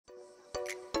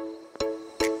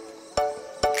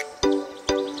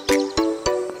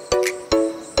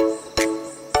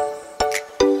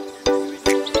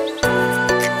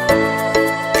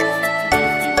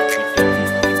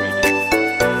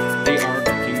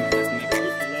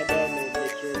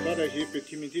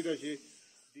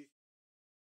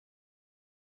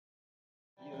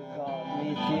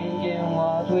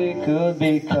could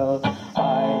because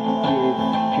I keep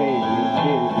chasing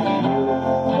you.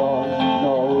 Don't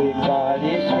know if God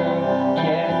is true.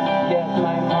 Can't get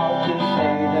my mouth to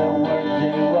say the words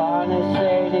that I wanna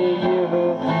say to you.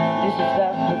 This is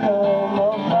just the come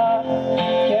of God.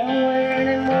 Can't wait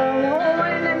anymore,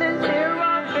 wait until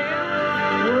I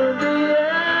feel you'll be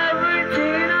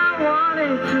everything I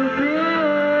wanted to be.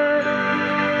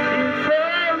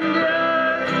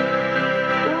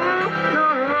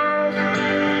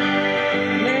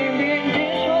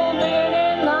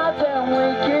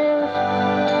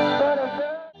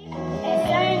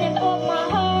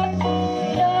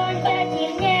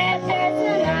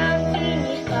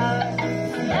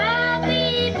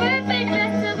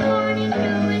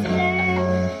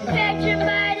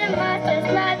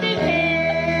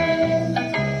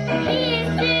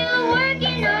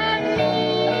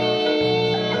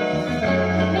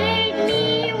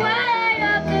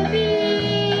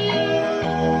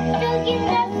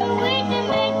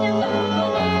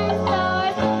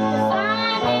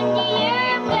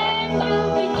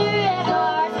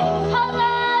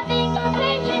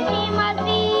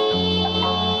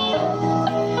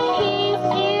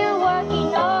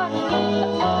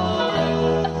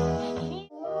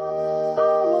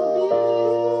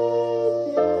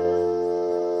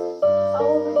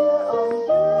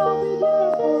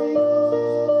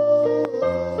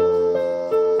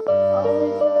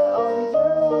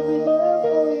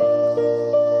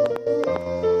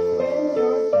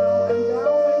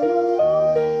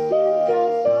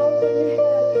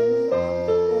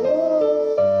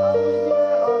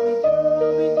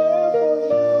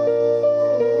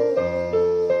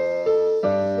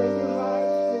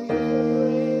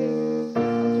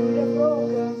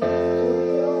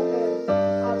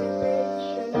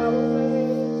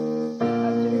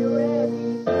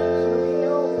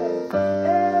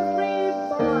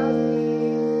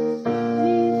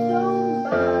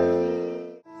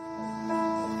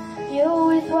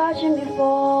 Watching me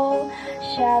fall,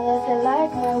 shadows are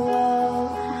like my wall.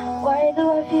 Why do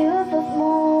I feel so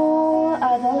small?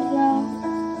 I don't know.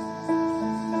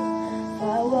 So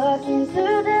I walk into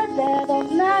the dead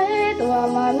of night, while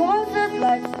my monsters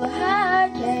like to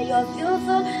hide. Chaos feels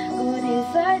so good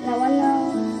inside, now I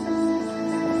know.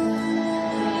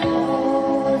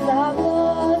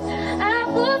 I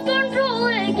lose control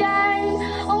again.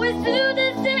 Always do the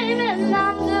same and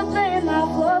I'm to blame.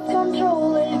 I've lost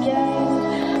control again.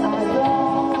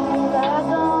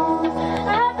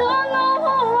 I don't know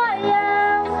who I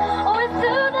am. Always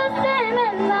do the same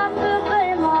and I'm to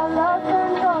blame. I lost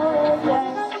control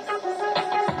again.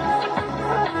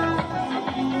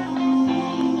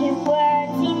 He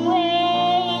works in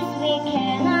ways we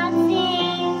cannot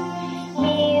see.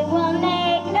 He will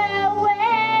make a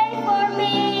way for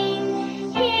me.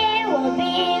 He will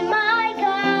be my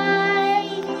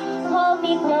guide. Hold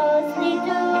me closely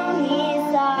to his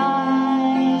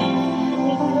side.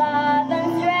 With love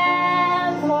and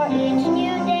strength for each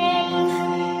new day,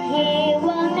 he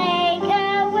will make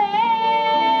a way.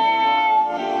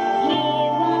 He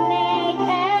will make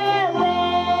a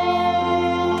way.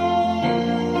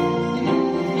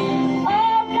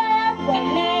 Oh, God will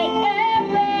make a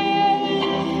way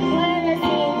where there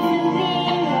seems to be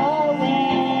no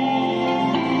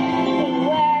way. He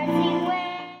works in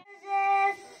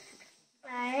ways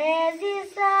I have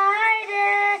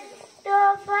decided to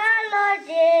follow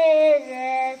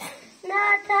Jesus.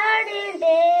 Not turning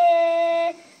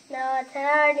back, not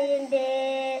turning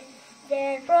back.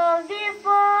 Therefore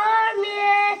before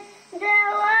me, the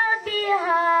world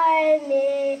behind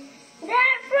me.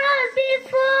 Therefore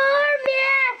before me,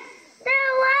 the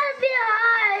world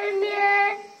behind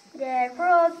me.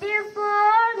 Therefore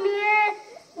before me,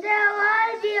 the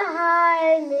world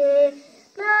behind me.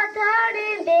 Not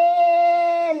turning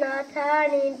back, not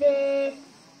turning back.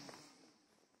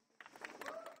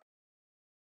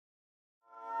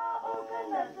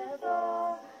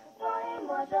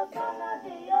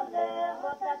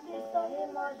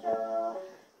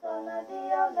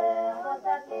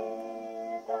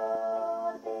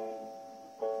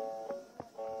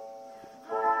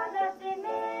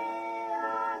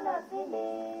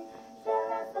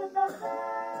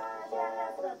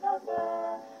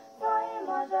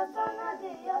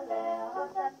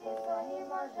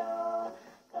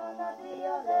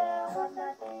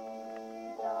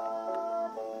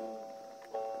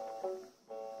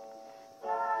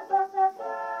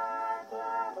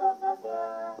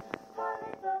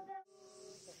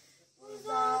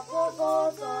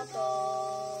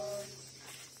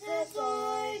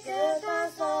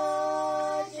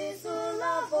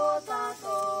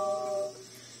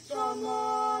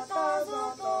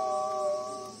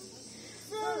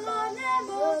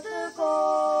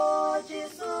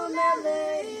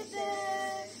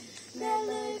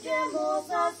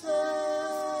 Bye.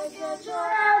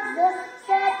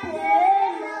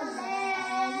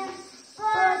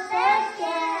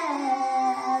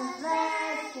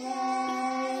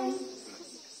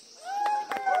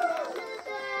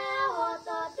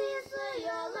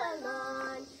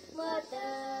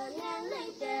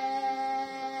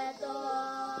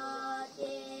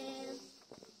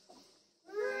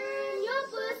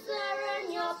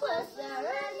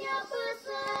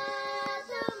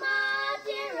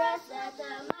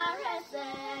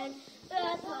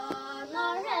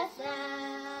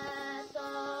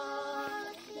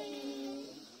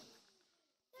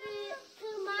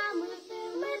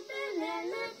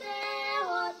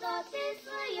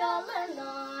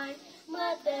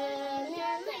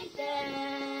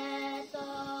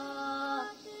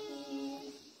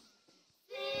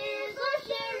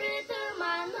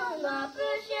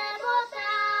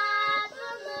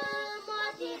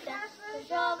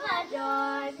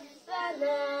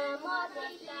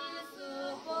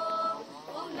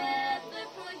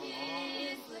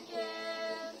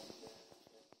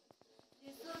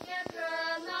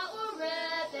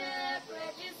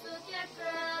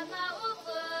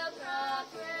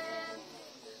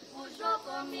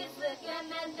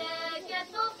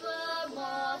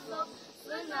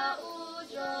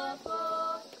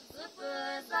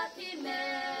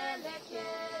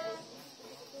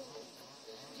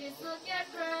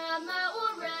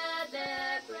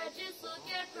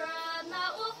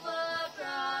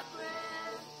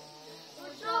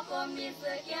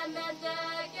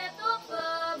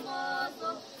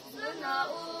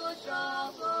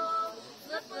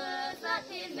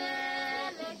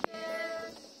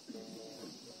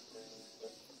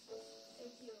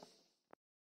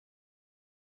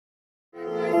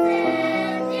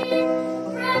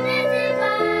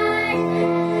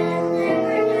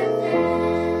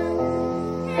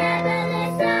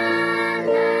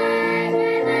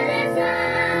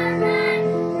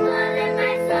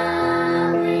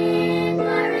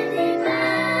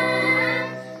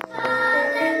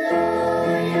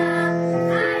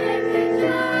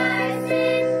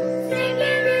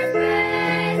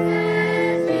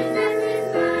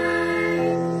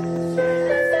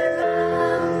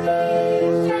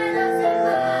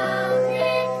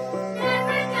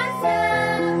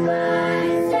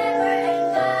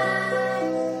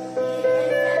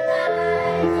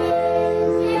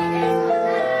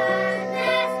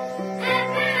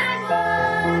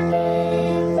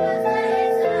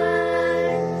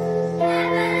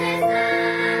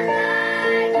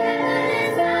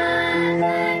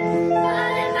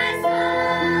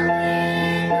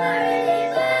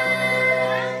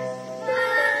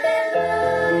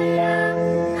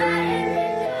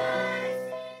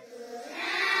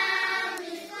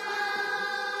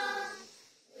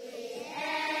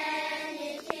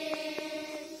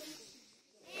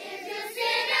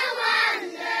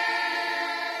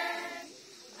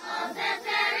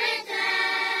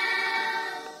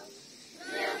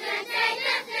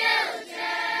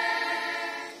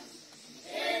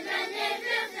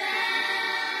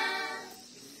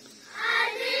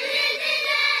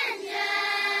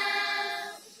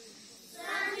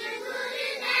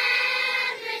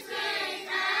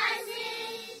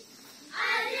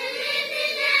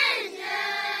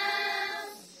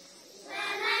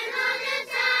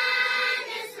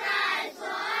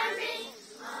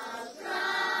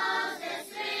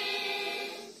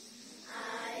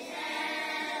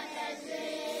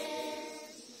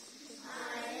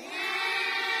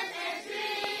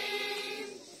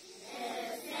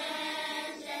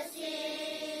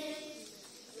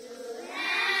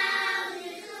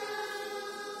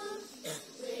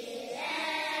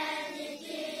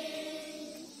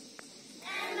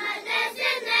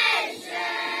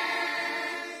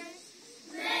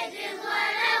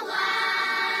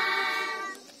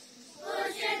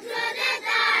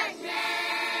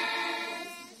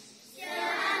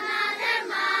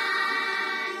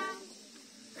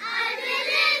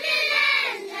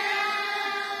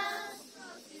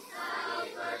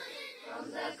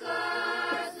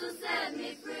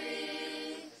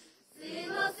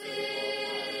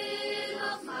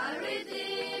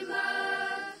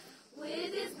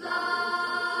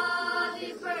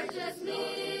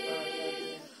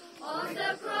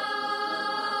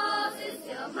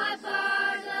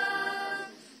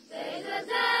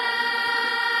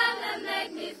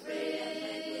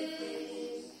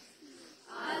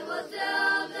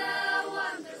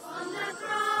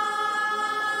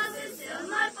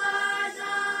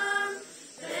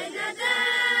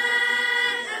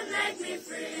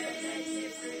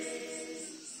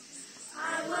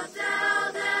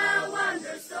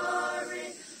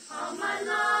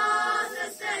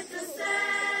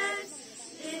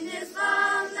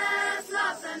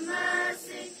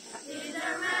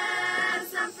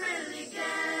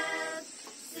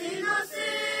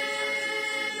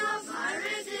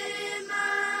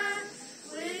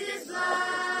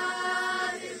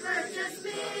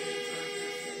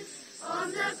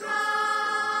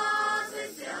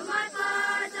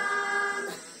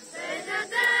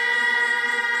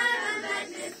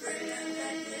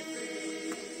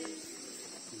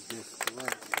 Yes,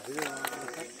 right.